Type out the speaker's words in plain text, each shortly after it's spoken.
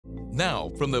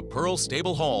Now, from the Pearl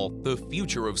Stable Hall, the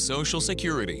future of Social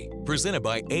Security, presented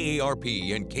by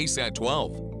AARP and KSAT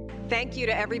 12. Thank you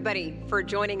to everybody for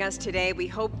joining us today. We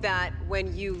hope that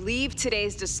when you leave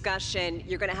today's discussion,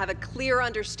 you're going to have a clear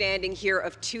understanding here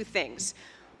of two things.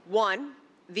 One,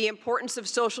 the importance of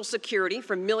Social Security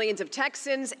for millions of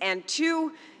Texans, and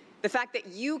two, the fact that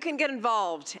you can get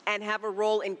involved and have a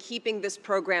role in keeping this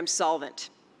program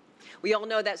solvent. We all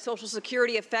know that Social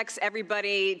Security affects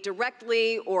everybody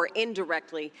directly or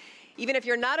indirectly. Even if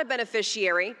you're not a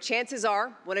beneficiary, chances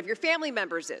are one of your family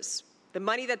members is. The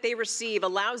money that they receive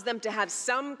allows them to have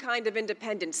some kind of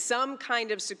independence, some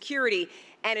kind of security,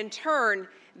 and in turn,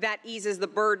 that eases the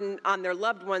burden on their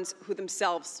loved ones who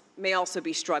themselves may also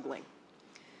be struggling.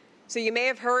 So you may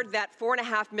have heard that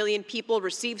 4.5 million people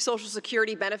receive Social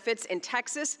Security benefits in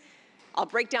Texas. I'll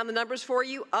break down the numbers for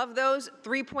you. Of those,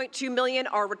 3.2 million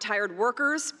are retired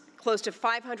workers. Close to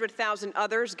 500,000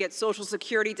 others get Social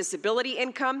Security disability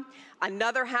income.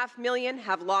 Another 500,000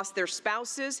 have lost their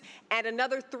spouses, and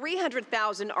another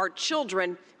 300,000 are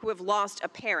children who have lost a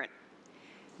parent.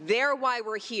 They're why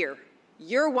we're here.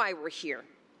 You're why we're here.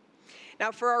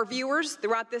 Now, for our viewers,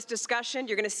 throughout this discussion,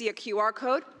 you're going to see a QR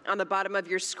code on the bottom of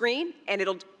your screen, and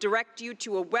it'll direct you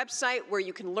to a website where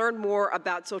you can learn more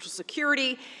about Social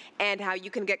Security and how you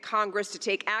can get Congress to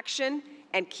take action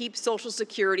and keep Social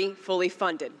Security fully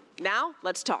funded. Now,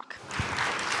 let's talk.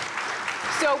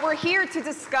 So we're here to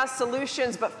discuss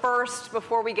solutions, but first,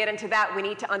 before we get into that, we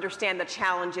need to understand the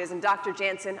challenges. And Dr.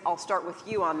 Jansen, I'll start with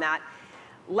you on that.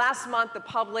 Last month, the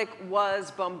public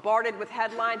was bombarded with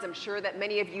headlines. I'm sure that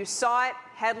many of you saw it,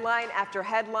 headline after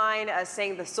headline,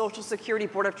 saying the Social Security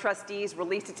Board of Trustees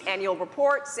released its annual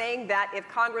report saying that if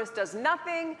Congress does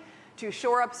nothing to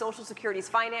shore up Social Security's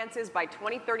finances by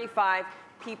 2035,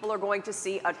 people are going to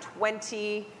see a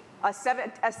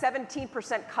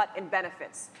 17% cut in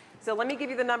benefits. So let me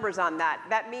give you the numbers on that.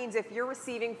 That means if you're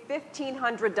receiving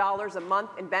 $1,500 a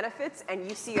month in benefits and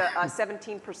you see a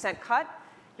 17% cut,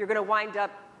 you're going to wind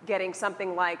up getting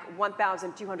something like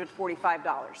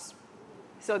 $1,245.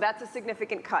 So that's a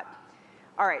significant cut.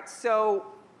 All right, so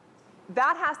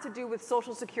that has to do with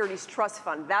Social Security's trust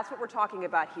fund. That's what we're talking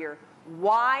about here.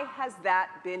 Why has that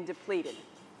been depleted?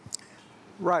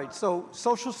 Right, so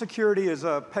Social Security is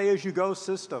a pay-as-you-go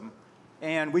system,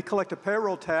 and we collect a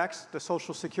payroll tax, the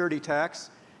Social Security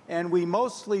tax, and we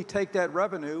mostly take that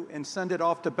revenue and send it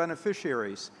off to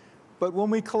beneficiaries. But when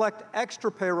we collect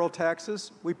extra payroll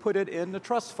taxes, we put it in the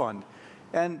trust fund.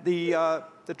 And the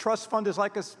trust fund is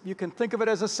like you can think of it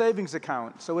as a savings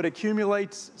account. So it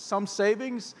accumulates some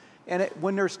savings, and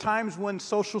when there's times when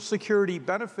Social Security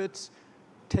benefits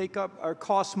take up or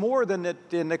cost more than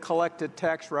the collected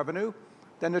tax revenue,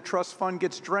 then the trust fund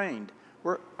gets drained.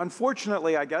 We're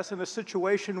unfortunately, I guess, in a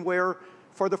situation where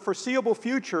for the foreseeable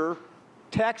future,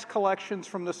 tax collections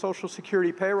from the Social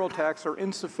Security payroll tax are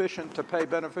insufficient to pay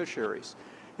beneficiaries.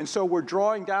 And so we're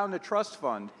drawing down the trust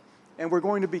fund, and we're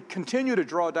going to continue to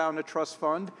draw down the trust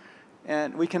fund,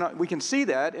 and we can see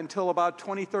that until about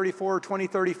 2034 or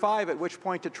 2035, at which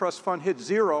point the trust fund hits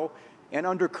zero, and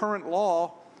under current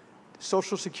law,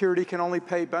 Social Security can only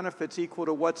pay benefits equal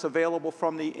to what's available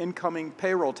from the incoming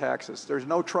payroll taxes. There's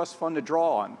no trust fund to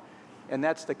draw on, and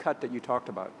that's the cut that you talked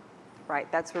about. Right,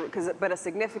 but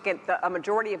a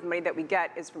majority of the money that we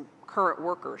get is from current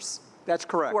workers. That's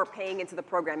correct. Who are paying into the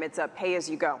program. It's a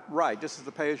pay-as-you-go. Right, this is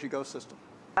the pay-as-you-go system.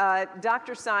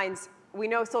 Dr. Sines, we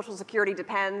know Social Security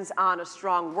depends on a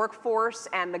strong workforce,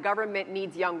 and the government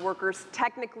needs young workers.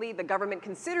 Technically, the government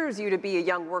considers you to be a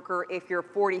young worker if you're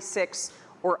 46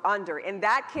 or under. In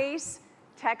that case,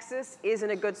 Texas is in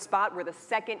a good spot. We're the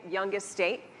second youngest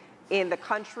state in the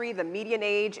country. The median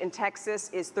age in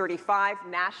Texas is 35.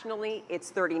 Nationally,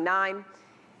 it's 39.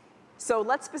 So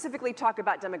let's specifically talk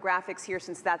about demographics here,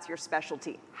 since that's your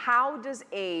specialty. How does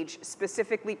age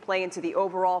specifically play into the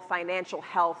overall financial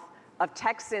health of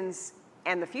Texans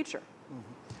and the future?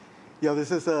 Mm-hmm. Yeah, this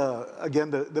is,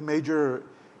 again, the major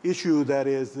issue that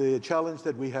is the challenge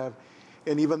that we have.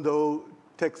 And even though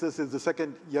Texas is the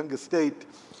second youngest state,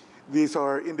 these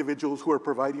are individuals who are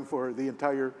providing for the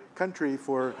entire country,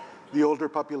 for the older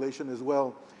population as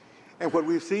well. And what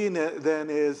we've seen then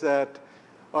is that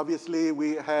obviously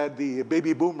we had the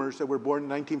baby boomers that were born in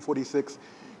 1946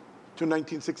 to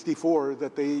 1964,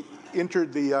 that they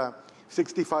entered the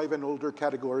 65 and older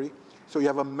category. So you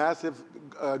have a massive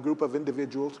group of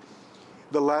individuals.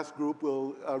 The last group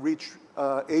will reach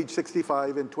age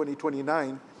 65 in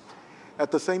 2029.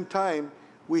 At the same time,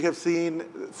 we have seen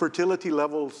fertility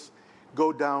levels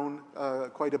go down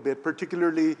quite a bit,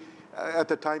 particularly at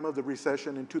the time of the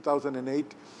recession in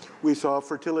 2008. We saw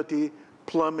fertility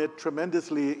plummet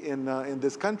tremendously in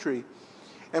this country.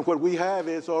 And what we have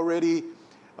is already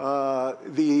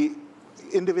the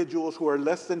individuals who are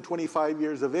less than 25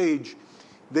 years of age,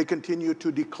 they continue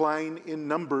to decline in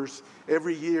numbers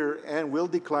every year and will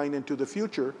decline into the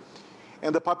future.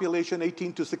 And the population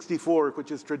 18 to 64,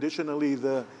 which is traditionally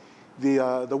the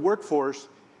workforce,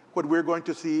 what we're going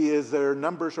to see is their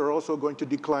numbers are also going to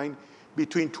decline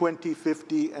between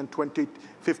 2050 and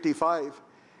 2055.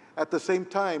 At the same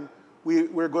time,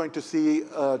 we're going to see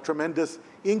a tremendous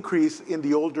increase in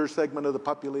the older segment of the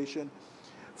population.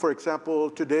 For example,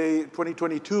 today,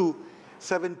 2022,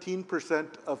 17%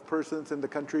 of persons in the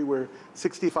country were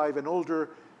 65 and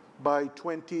older. By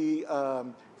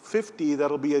 2050,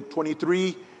 that'll be at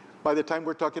 23. By the time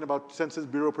we're talking about Census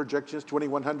Bureau projections,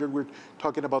 2100, we're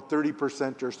talking about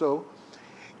 30% or so.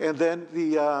 And then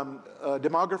the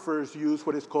demographers use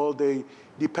what is called a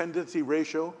dependency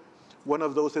ratio. One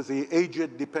of those is the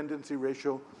aged dependency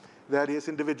ratio. That is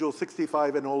individuals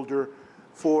 65 and older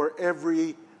for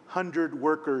every 100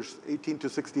 workers, 18 to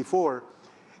 64.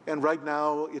 And right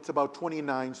now, it's about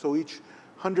 29. So each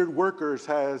 100 workers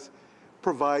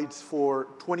provides for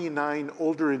 29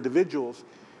 older individuals.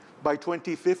 By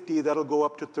 2050, that'll go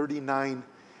up to 39.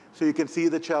 So you can see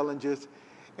the challenges.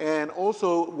 And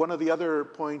also, one of the other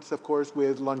points, of course,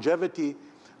 with longevity,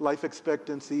 life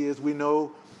expectancy, is we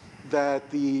know that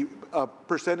the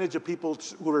percentage of people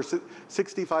who are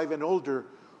 65 and older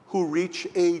who reach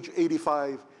age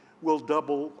 85 will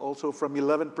double also from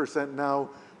 11% now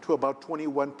to about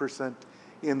 21%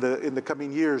 in the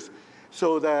coming years.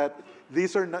 So that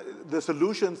these are not, the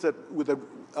solutions that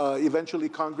eventually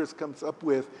Congress comes up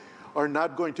with are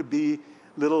not going to be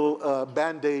little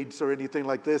Band-Aids or anything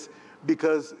like this,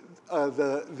 because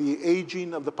the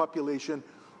aging of the population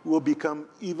will become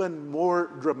even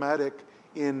more dramatic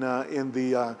in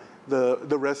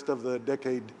the rest of the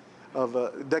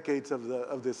decades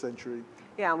of this century.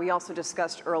 Yeah, and we also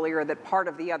discussed earlier that part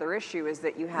of the other issue is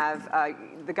that you have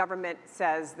the government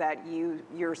says that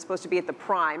you're supposed to be at the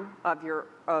prime of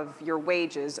your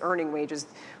wages, earning wages,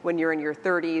 when you're in your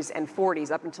 30s and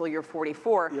 40s up until you're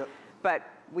 44. Yep. But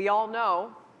we all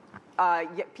know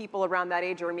people around that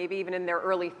age, or maybe even in their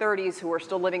early 30s, who are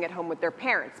still living at home with their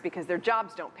parents because their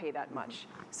jobs don't pay that much.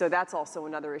 So that's also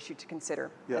another issue to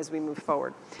consider as we move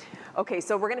forward. Okay,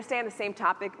 so we're going to stay on the same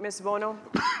topic, Ms. Bono.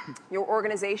 Your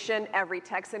organization, Every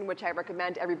Texan, which I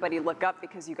recommend everybody look up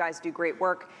because you guys do great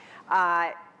work,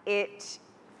 it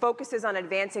focuses on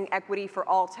advancing equity for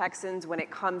all Texans when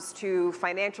it comes to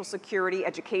financial security,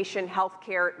 education,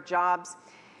 healthcare, jobs.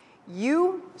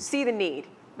 You see the need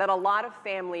that a lot of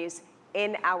families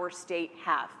in our state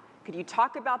have. Could you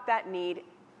talk about that need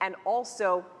and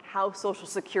also how Social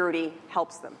Security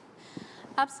helps them?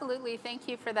 Absolutely, thank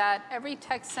you for that. Every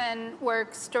Texan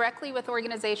works directly with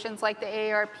organizations like the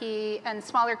AARP and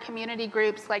smaller community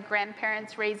groups like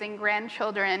Grandparents Raising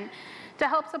Grandchildren to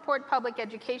help support public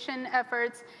education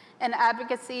efforts and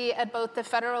advocacy at both the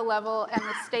federal level and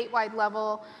the statewide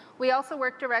level. We also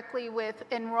work directly with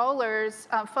enrollers,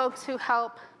 folks who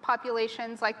help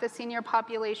populations like the senior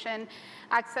population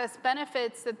access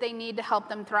benefits that they need to help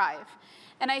them thrive.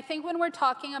 And I think when we're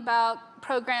talking about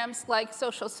programs like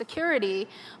Social Security,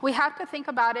 we have to think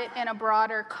about it in a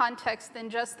broader context than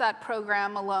just that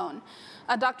program alone.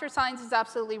 Dr. Saenz is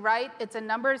absolutely right. It's a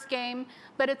numbers game,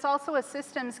 but it's also a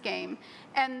systems game.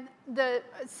 And the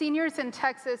seniors in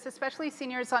Texas, especially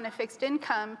seniors on a fixed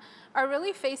income, are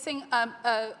really facing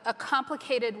a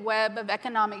complicated web of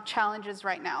economic challenges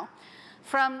right now.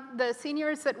 From the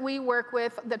seniors that we work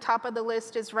with, the top of the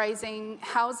list is rising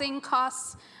housing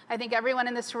costs. I think everyone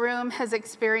in this room has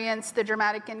experienced the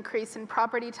dramatic increase in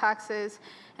property taxes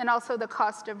and also the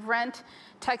cost of rent.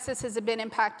 Texas has been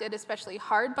impacted especially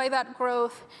hard by that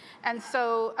growth. And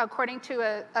so according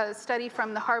to a study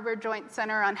from the Harvard Joint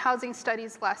Center on Housing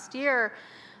Studies last year,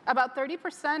 about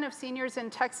 30% of seniors in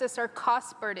Texas are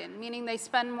cost burdened, meaning they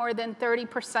spend more than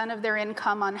 30% of their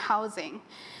income on housing.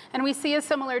 And we see a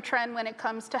similar trend when it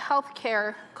comes to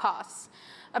healthcare costs.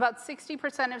 About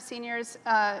 60% of seniors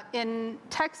in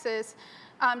Texas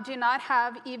do not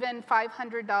have even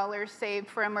 $500 saved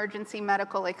for emergency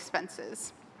medical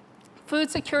expenses.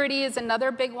 Food security is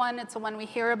another big one. It's the one we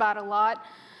hear about a lot.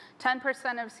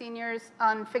 10% of seniors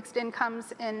on fixed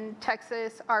incomes in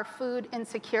Texas are food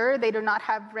insecure. They do not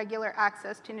have regular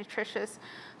access to nutritious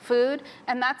food,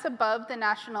 and that's above the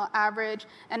national average,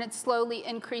 and it's slowly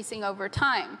increasing over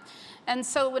time. And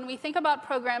so when we think about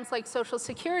programs like Social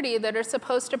Security that are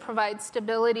supposed to provide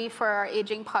stability for our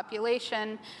aging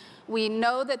population, we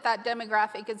know that that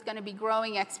demographic is going to be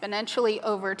growing exponentially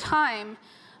over time.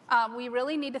 We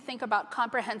really need to think about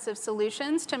comprehensive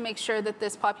solutions to make sure that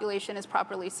this population is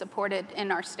properly supported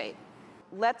in our state.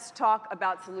 let's talk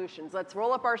about solutions. Let's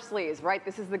roll up our sleeves, right?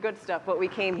 This is the good stuff, what we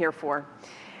came here for.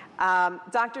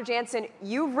 Dr. Jansen,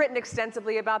 you've written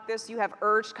extensively about this. You have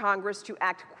urged Congress to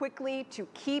act quickly to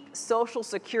keep Social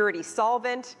Security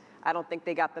solvent. I don't think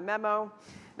they got the memo.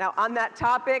 Now, on that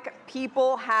topic,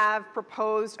 people have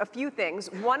proposed a few things.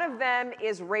 One of them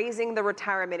is raising the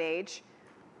retirement age.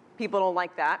 People don't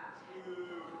like that.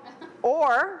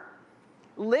 Or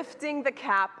lifting the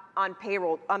cap on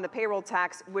the payroll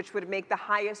tax, which would make the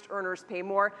highest earners pay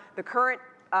more. The current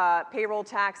payroll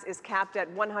tax is capped at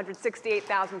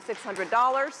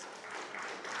 $168,600.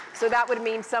 So that would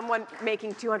mean someone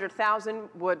making $200,000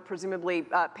 would presumably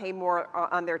pay more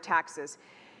on their taxes.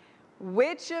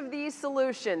 Which of these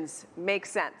solutions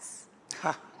makes sense?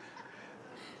 All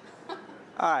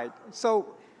right,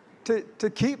 so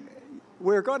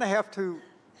we're going to have to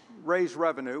raise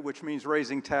revenue, which means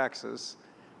raising taxes.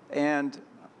 And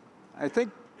I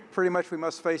think pretty much we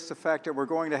must face the fact that we're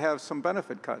going to have some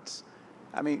benefit cuts.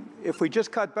 I mean, if we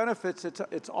just cut benefits,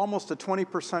 it's almost a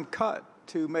 20% cut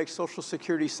to make Social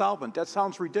Security solvent. That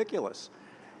sounds ridiculous.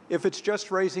 If it's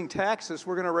just raising taxes,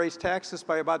 we're going to raise taxes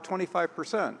by about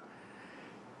 25%.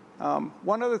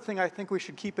 One other thing I think we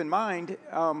should keep in mind,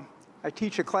 I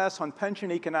teach a class on pension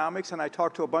economics, and I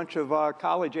talk to a bunch of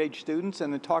college-age students,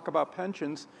 and they talk about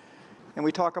pensions, and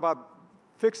we talk about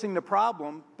fixing the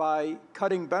problem by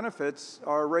cutting benefits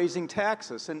or raising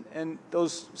taxes. And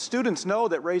those students know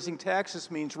that raising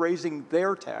taxes means raising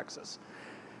their taxes.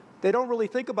 They don't really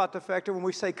think about the fact that when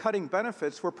we say cutting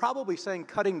benefits, we're probably saying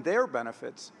cutting their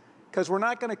benefits, because we're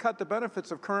not going to cut the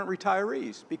benefits of current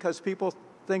retirees, because people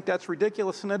think that's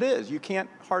ridiculous, and it is. You can't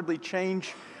hardly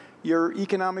change your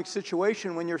economic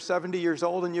situation when you're 70 years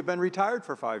old and you've been retired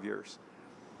for 5 years,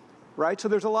 right? So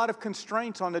there's a lot of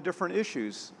constraints on the different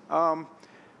issues.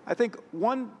 I think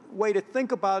one way to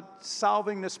think about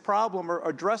solving this problem or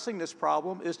addressing this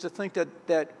problem is to think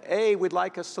that A, we'd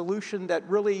like a solution that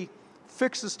really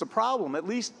fixes the problem, at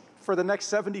least for the next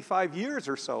 75 years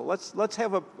or so. Let's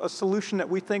have a solution that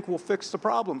we think will fix the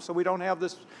problem, so we don't have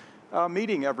this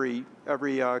meeting every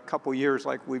couple years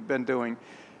like we've been doing.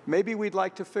 Maybe we'd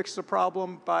like to fix the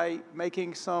problem by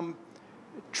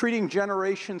treating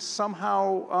generations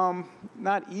somehow,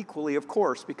 not equally, of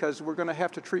course, because we're going to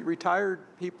have to treat retired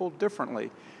people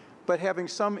differently, but having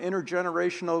some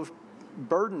intergenerational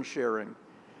burden sharing.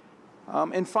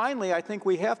 And finally, I think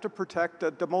we have to protect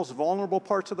the most vulnerable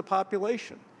parts of the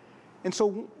population. And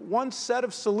so one set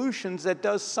of solutions that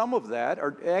does some of that,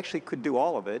 or actually could do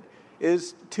all of it,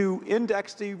 is to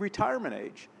index the retirement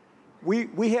age.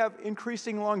 We have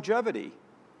increasing longevity,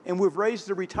 and we've raised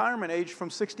the retirement age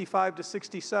from 65 to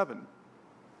 67.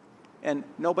 And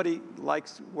nobody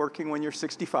likes working when you're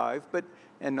 65,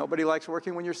 and nobody likes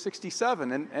working when you're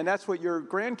 67. And that's what your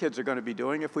grandkids are going to be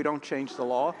doing if we don't change the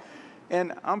law.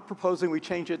 And I'm proposing we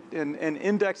change it and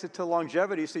index it to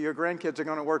longevity, so your grandkids are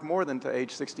going to work more than to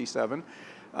age 67.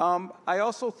 I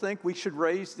also think we should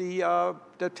raise the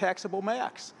taxable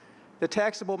max. The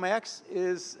taxable max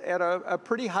is at a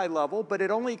pretty high level, but it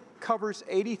only covers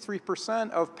 83%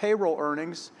 of payroll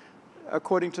earnings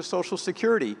according to Social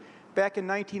Security. Back in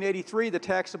 1983, the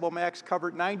taxable max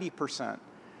covered 90%.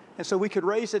 And so we could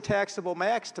raise the taxable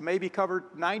max to maybe cover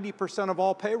 90% of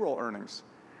all payroll earnings,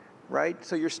 right?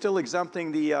 So you're still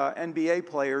exempting the NBA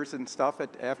players and stuff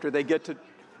after they get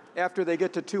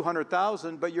to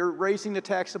 200,000, but you're raising the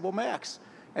taxable max.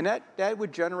 And that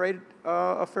would generate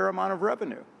a fair amount of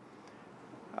revenue.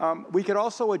 We could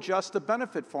also adjust the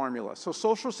benefit formula. So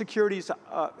Social Security's,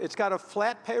 it's got a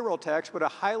flat payroll tax, but a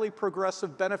highly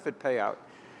progressive benefit payout.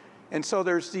 And so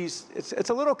there's these, it's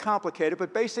a little complicated,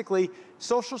 but basically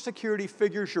Social Security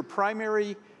figures your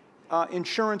primary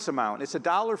insurance amount. It's a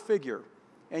dollar figure,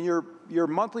 and your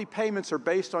monthly payments are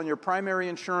based on your primary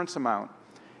insurance amount.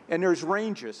 And there's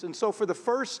ranges. And so for the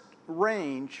first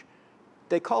range,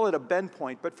 they call it a bend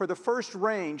point, but for the first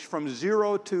range from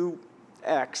 0 to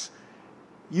X,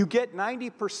 you get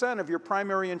 90% of your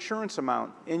primary insurance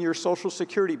amount in your Social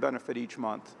Security benefit each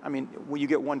month. I mean, well, you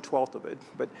get 1/12 of it.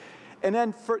 And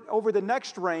then over the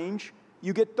next range,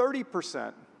 you get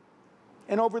 30%.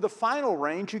 And over the final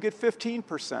range, you get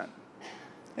 15%.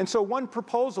 And so one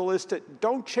proposal is to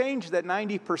don't change that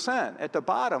 90% at the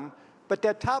bottom, but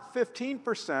that top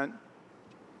 15%,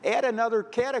 add another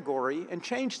category and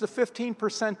change the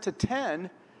 15% to 10,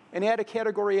 and add a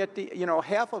category at the,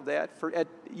 half of that for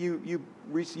you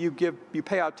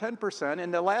pay out 10%,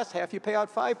 and the last half you pay out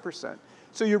 5%.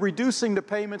 So you're reducing the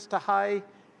payments to high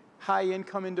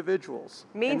income individuals.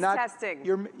 Means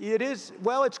testing. It is,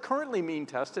 well, it's currently mean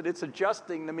tested. It's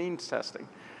adjusting the means testing.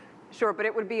 Sure, but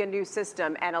it would be a new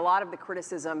system, and a lot of the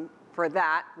criticism for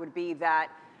that would be that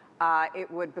it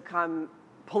would become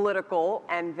political,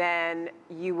 and then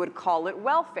you would call it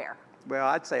welfare. Well,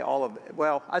 I'd say all of it.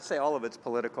 Well, I'd say all of it's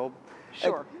political.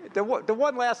 Sure. The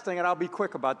one last thing, and I'll be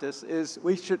quick about this, is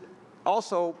we should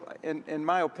also, in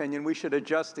my opinion, we should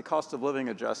adjust the cost of living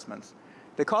adjustments.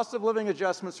 The cost of living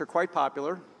adjustments are quite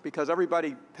popular because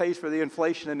everybody pays for the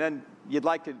inflation, and then you'd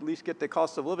like to at least get the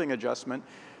cost of living adjustment.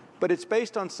 But it's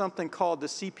based on something called the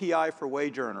CPI for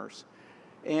wage earners.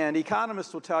 And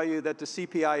economists will tell you that the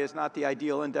CPI is not the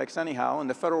ideal index anyhow, and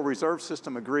the Federal Reserve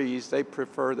System agrees. They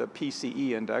prefer the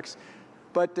PCE index.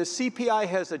 But the CPI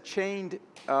has a chained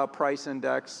price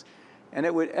index, and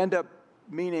it would end up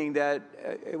meaning that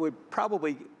it would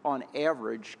probably, on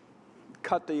average,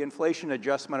 cut the inflation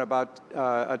adjustment about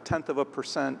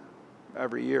 0.1%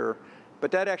 every year.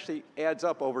 But that actually adds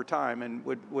up over time and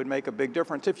would make a big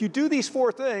difference. If you do these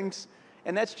 4 things,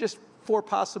 and that's just 4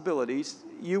 possibilities,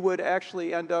 you would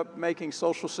actually end up making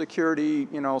Social Security,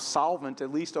 solvent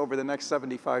at least over the next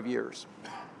 75 years.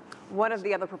 One of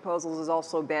the other proposals has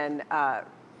also been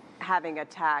having a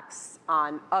tax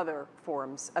on other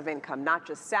forms of income, not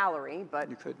just salary, but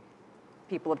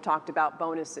people have talked about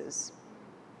bonuses.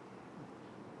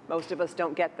 Most of us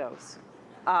don't get those.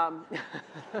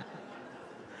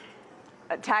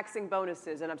 Taxing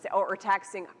bonuses, and or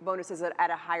taxing bonuses at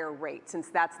a higher rate, since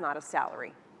that's not a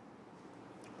salary.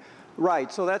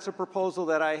 Right, so that's a proposal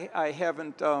that I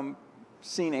haven't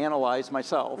seen analyzed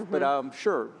myself, but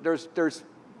sure, there's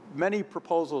many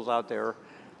proposals out there,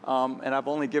 and I've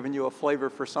only given you a flavor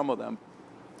for some of them.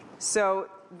 So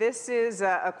this is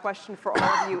a question for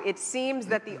all of you. It seems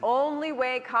that the only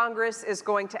way Congress is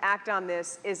going to act on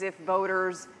this is if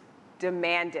voters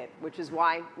demand it, which is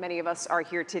why many of us are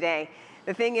here today.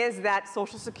 The thing is that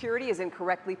Social Security is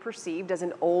incorrectly perceived as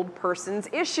an old person's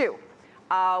issue.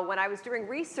 When I was doing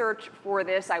research for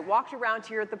this, I walked around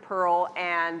here at the Pearl,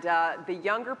 and the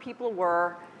younger people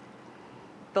were,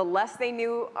 the less they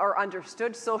knew or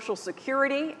understood Social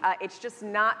Security. It's just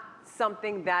not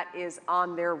something that is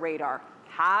on their radar.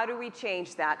 How do we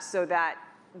change that so that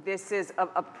this is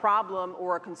a problem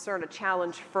or a concern, a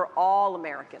challenge for all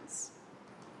Americans?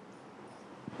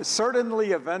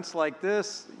 Certainly events like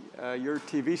this, your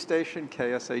TV station,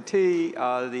 KSAT,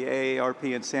 the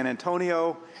AARP in San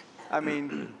Antonio, I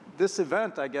mean, this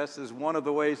event, I guess, is one of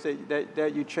the ways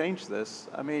that you change this.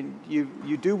 I mean,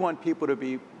 you do want people to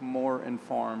be more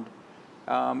informed,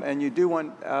 and you do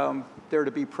want there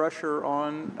to be pressure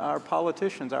on our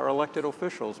politicians, our elected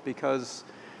officials, because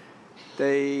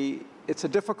it's a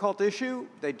difficult issue.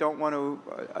 They don't want to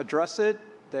address it.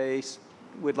 They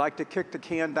would like to kick the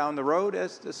can down the road,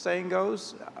 as the saying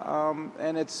goes,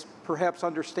 and it's perhaps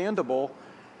understandable.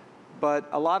 But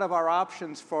a lot of our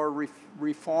options for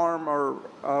reform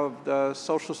of the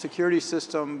Social Security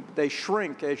system, they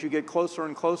shrink as you get closer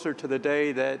and closer to the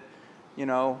day that,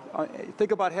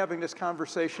 think about having this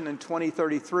conversation in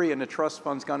 2033 and the trust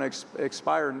fund's going to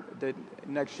expire the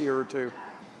next year or two.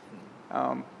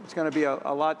 It's going to be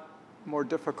a lot more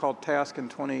difficult task in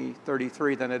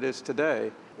 2033 than it is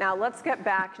today. Now let's get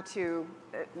back to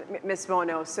Ms.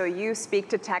 Bono. So you speak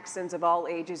to Texans of all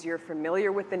ages. You're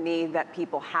familiar with the need that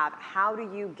people have. How do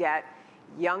you get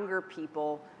younger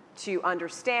people to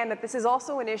understand that this is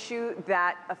also an issue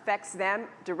that affects them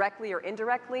directly or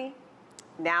indirectly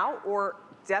now, or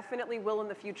definitely will in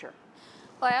the future?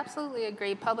 Well, I absolutely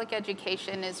agree. Public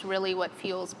education is really what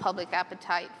fuels public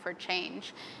appetite for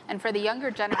change. And for the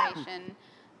younger generation,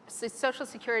 Social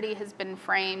Security has been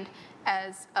framed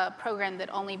as a program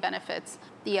that only benefits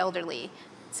the elderly.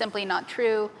 Simply not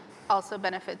true. Also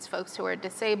benefits folks who are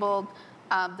disabled,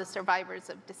 the survivors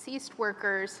of deceased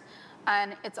workers,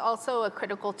 and it's also a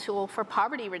critical tool for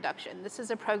poverty reduction. This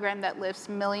is a program that lifts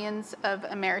millions of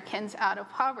Americans out of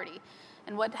poverty.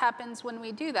 And what happens when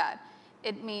we do that?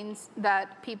 It means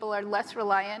that people are less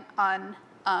reliant on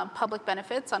public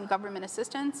benefits, on government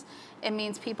assistance. It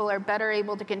means people are better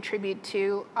able to contribute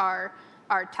to our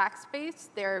tax base.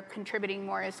 They're contributing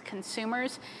more as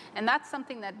consumers, and that's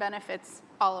something that benefits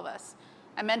all of us.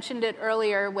 I mentioned it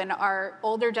earlier, when our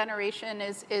older generation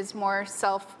is more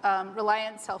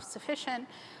self-reliant, self-sufficient,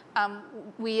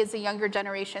 we as a younger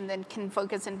generation then can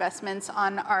focus investments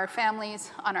on our families,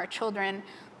 on our children,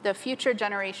 the future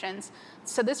generations.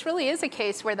 So this really is a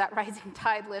case where that rising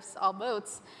tide lifts all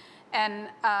boats. And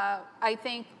I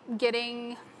think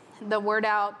getting the word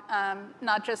out,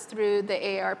 not just through the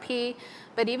AARP,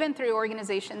 but even through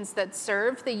organizations that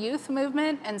serve the youth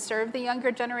movement and serve the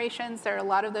younger generations. There are a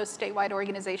lot of those statewide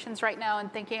organizations right now,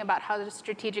 and thinking about how to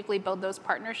strategically build those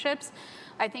partnerships.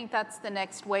 I think that's the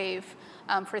next wave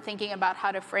for thinking about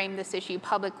how to frame this issue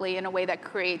publicly in a way that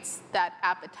creates that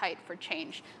appetite for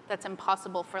change that's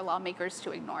impossible for lawmakers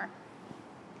to ignore.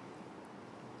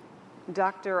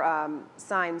 Dr.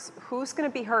 Saenz, who's going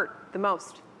to be hurt the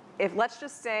most? If, let's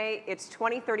just say it's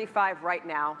 2035 right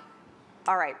now,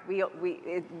 all right,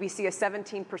 we see a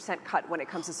 17% cut when it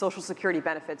comes to Social Security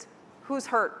benefits. Who's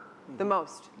hurt the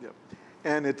most? Yep.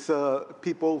 And it's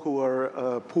people who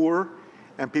are poor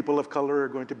and people of color are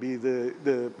going to be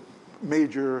the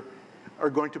major, are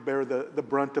going to bear the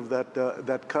brunt of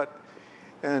that cut.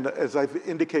 And as I've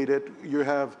indicated, you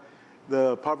have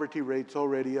the poverty rates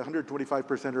already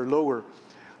 125% or lower,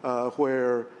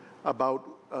 where about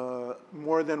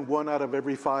more than 1 out of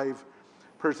every 5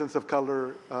 persons of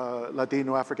color,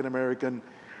 Latino, African American,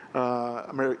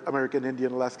 American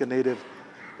Indian, Alaska Native,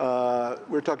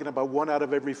 we're talking about 1 out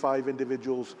of every 5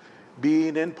 individuals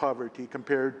being in poverty,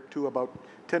 compared to about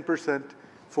 10%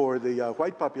 for the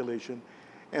white population.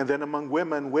 And then among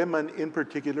women, women in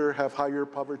particular have higher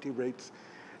poverty rates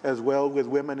as well. With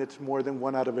women, it's more than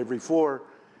 1 out of every 4,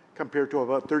 compared to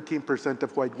about 13%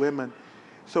 of white women.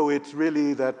 So it's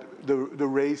really that the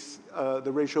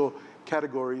racial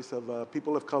categories of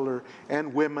people of color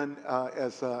and women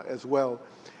as well.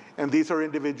 And these are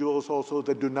individuals also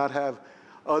that do not have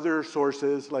other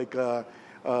sources like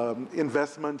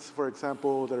investments, for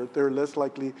example. They're less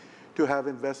likely to have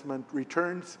investment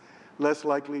returns, less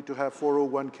likely to have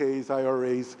 401ks,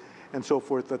 IRAs, and so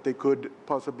forth, that they could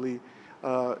possibly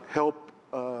help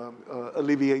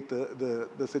alleviate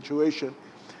the situation.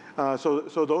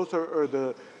 So those are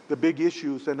the big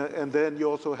issues. And then you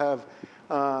also have,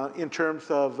 in terms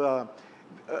of,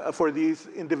 for these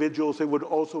individuals, it would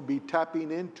also be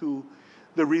tapping into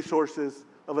the resources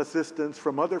of assistance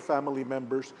from other family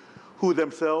members who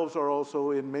themselves are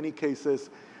also, in many cases,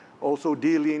 also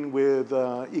dealing with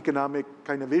economic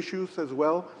kind of issues as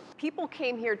well. People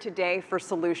came here today for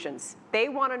solutions. They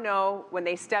want to know, when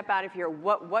they step out of here,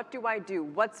 what do I do?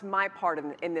 What's my part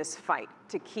in this fight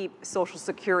to keep Social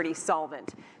Security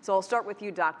solvent? So I'll start with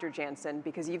you, Dr. Jansen,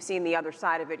 because you've seen the other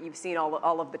side of it. You've seen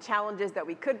all of the challenges that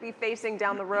we could be facing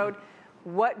down the road.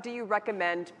 What do you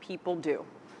recommend people do?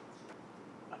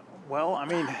 Well, I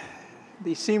mean,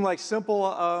 these seem like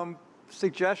simple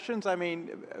suggestions. I mean,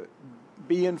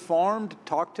 be informed,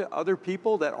 talk to other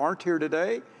people that aren't here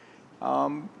today.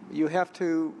 You have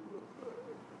to,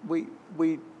 we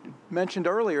mentioned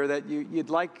earlier that you'd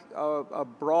like a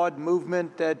broad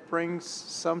movement that brings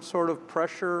some sort of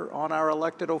pressure on our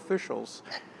elected officials.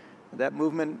 That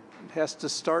movement has to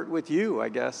start with you, I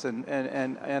guess,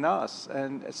 and us.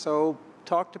 And so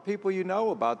talk to people you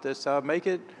know about this. Make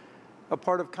it a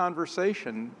part of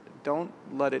conversation. Don't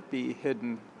let it be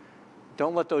hidden.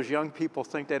 Don't let those young people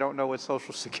think they don't know what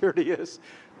Social Security is.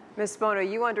 Ms. Bono,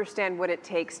 you understand what it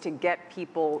takes to get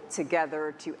people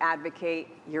together to advocate.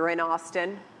 You're in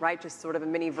Austin, right? Just sort of a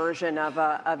mini version of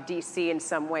DC in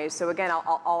some ways. So again,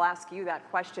 I'll ask you that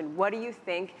question. What do you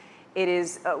think it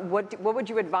is, what would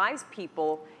you advise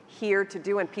people here to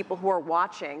do, and people who are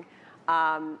watching,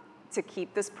 to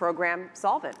keep this program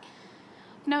solvent?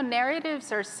 You know,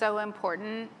 narratives are so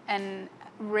important, and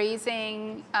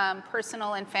raising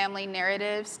personal and family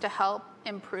narratives to help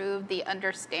improve the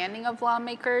understanding of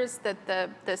lawmakers that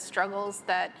the struggles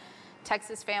that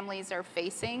Texas families are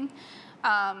facing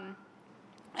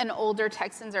and older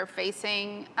Texans are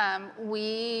facing.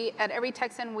 We, at Every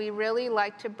Texan, we really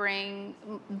like to bring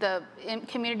the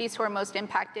communities who are most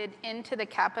impacted into the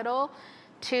Capitol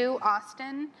to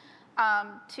Austin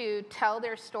to tell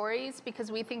their stories,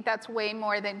 because we think that's way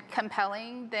more than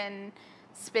compelling than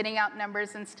spitting out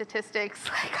numbers and statistics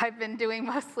like I've been doing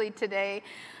mostly today.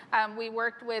 We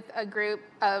worked with a group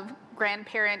of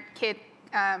grandparent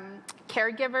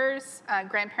caregivers,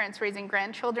 grandparents raising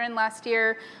grandchildren last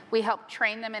year. We helped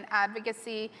train them in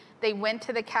advocacy. They went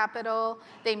to the Capitol,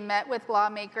 they met with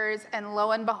lawmakers, and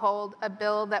lo and behold, a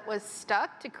bill that was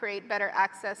stuck to create better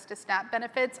access to SNAP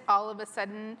benefits, all of a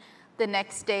sudden the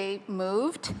next day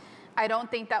moved. I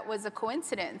don't think that was a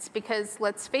coincidence, because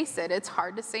let's face it, it's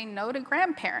hard to say no to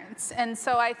grandparents. And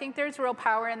so I think there's real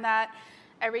power in that.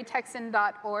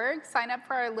 everytexan.org, sign up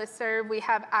for our listserv. We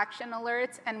have action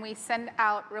alerts, and we send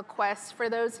out requests for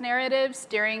those narratives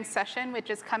during session, which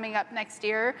is coming up next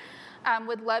year.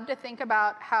 Would love to think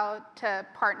about how to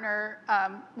partner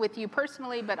with you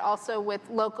personally, but also with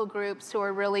local groups who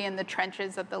are really in the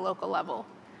trenches at the local level.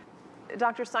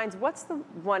 Dr. Steins, what's the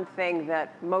one thing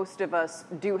that most of us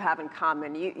do have in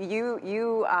common?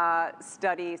 You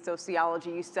study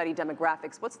sociology, you study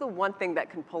demographics. What's the one thing that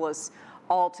can pull us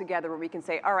all together where we can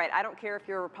say, all right, I don't care if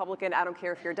you're a Republican, I don't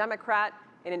care if you're a Democrat,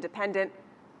 an independent,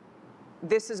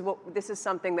 this is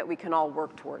something that we can all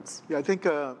work towards? Yeah, I think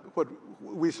what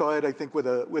we saw it, I think, with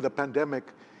a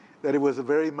pandemic, that it was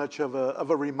very much of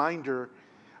a reminder,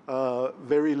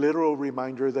 very literal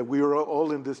reminder that we were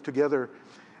all in this together,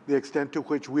 the extent to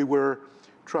which we were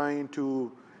trying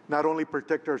to not only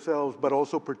protect ourselves, but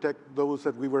also protect those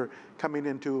that we were coming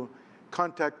into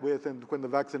contact with. And when the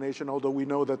vaccination, although we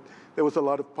know that there was a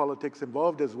lot of politics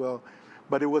involved as well,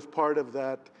 but it was part of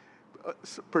that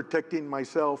protecting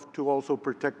myself to also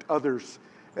protect others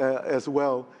as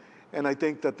well. And I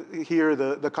think that here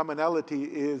the commonality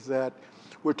is that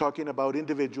we're talking about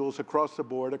individuals across the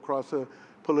board, across a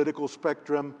political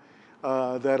spectrum,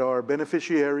 that are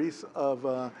beneficiaries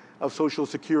of Social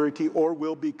Security or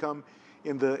will become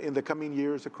in the coming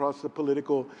years across the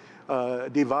political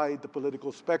divide, the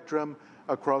political spectrum,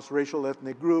 across racial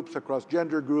ethnic groups, across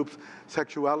gender groups,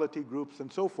 sexuality groups,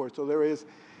 and so forth. So there is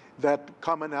that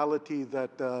commonality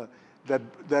that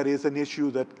is an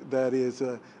issue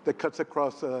that cuts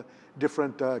across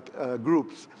different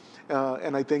groups,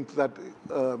 and I think that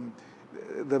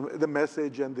the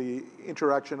message and the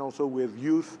interaction also with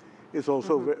youth is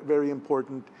also very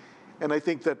important. And I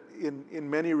think that in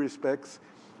many respects,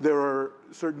 there are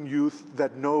certain youth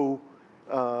that know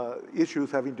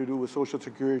issues having to do with Social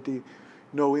Security,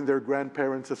 knowing their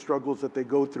grandparents, the struggles that they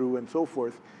go through, and so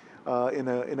forth, in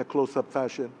a close-up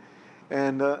fashion.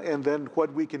 And then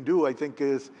what we can do, I think,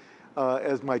 is,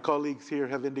 as my colleagues here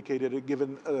have indicated,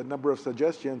 given a number of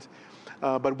suggestions,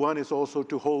 but one is also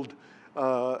to hold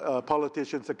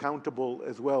politicians accountable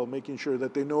as well, making sure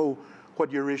that they know what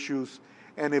your issues,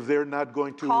 and if they're not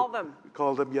going to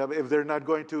call them, yeah, if they're not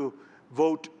going to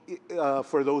vote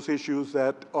for those issues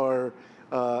that are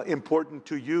important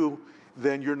to you,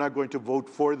 then you're not going to vote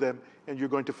for them, and you're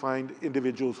going to find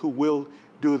individuals who will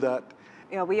do that.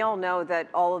 You know, we all know that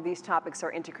all of these topics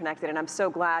are interconnected, and I'm so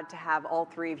glad to have all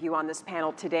three of you on this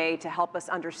panel today to help us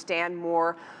understand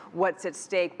more what's at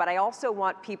stake. But I also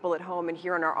want people at home and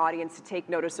here in our audience to take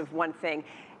notice of one thing.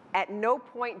 At no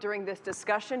point during this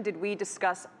discussion did we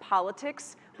discuss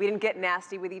politics. We didn't get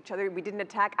nasty with each other. We didn't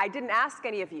attack. I didn't ask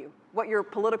any of you what your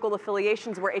political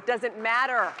affiliations were. It doesn't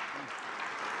matter.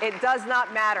 It does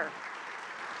not matter.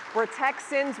 We're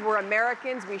Texans, we're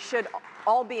Americans, we should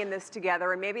all be in this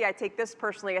together. And maybe I take this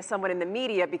personally as someone in the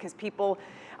media because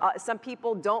some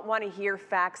people don't want to hear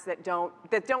facts that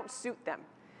don't suit them.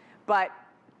 But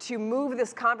to move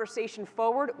this conversation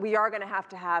forward, we are going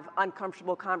to have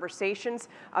uncomfortable conversations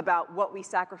about what we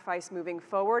sacrifice moving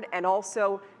forward, and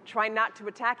also try not to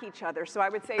attack each other. So I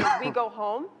would say as we go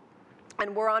home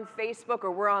and we're on Facebook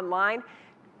or we're online,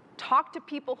 talk to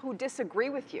people who disagree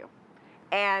with you.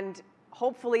 And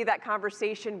hopefully that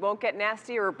conversation won't get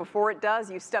nasty, or before it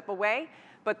does, you step away.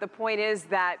 But the point is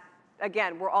that,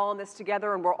 again, we're all in this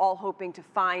together and we're all hoping to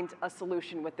find a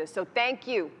solution with this. So thank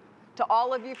you to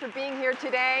all of you for being here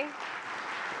today.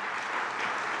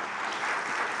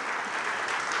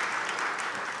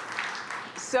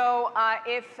 So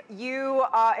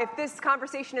if this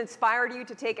conversation inspired you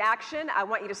to take action, I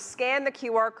want you to scan the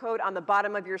QR code on the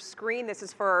bottom of your screen. This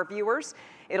is for our viewers.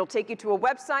 It'll take you to a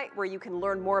website where you can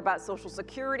learn more about Social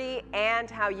Security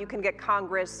and how you can get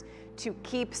Congress to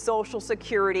keep Social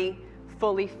Security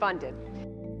fully funded.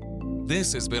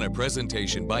 This has been a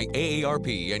presentation by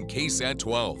AARP and KSAT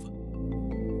 12.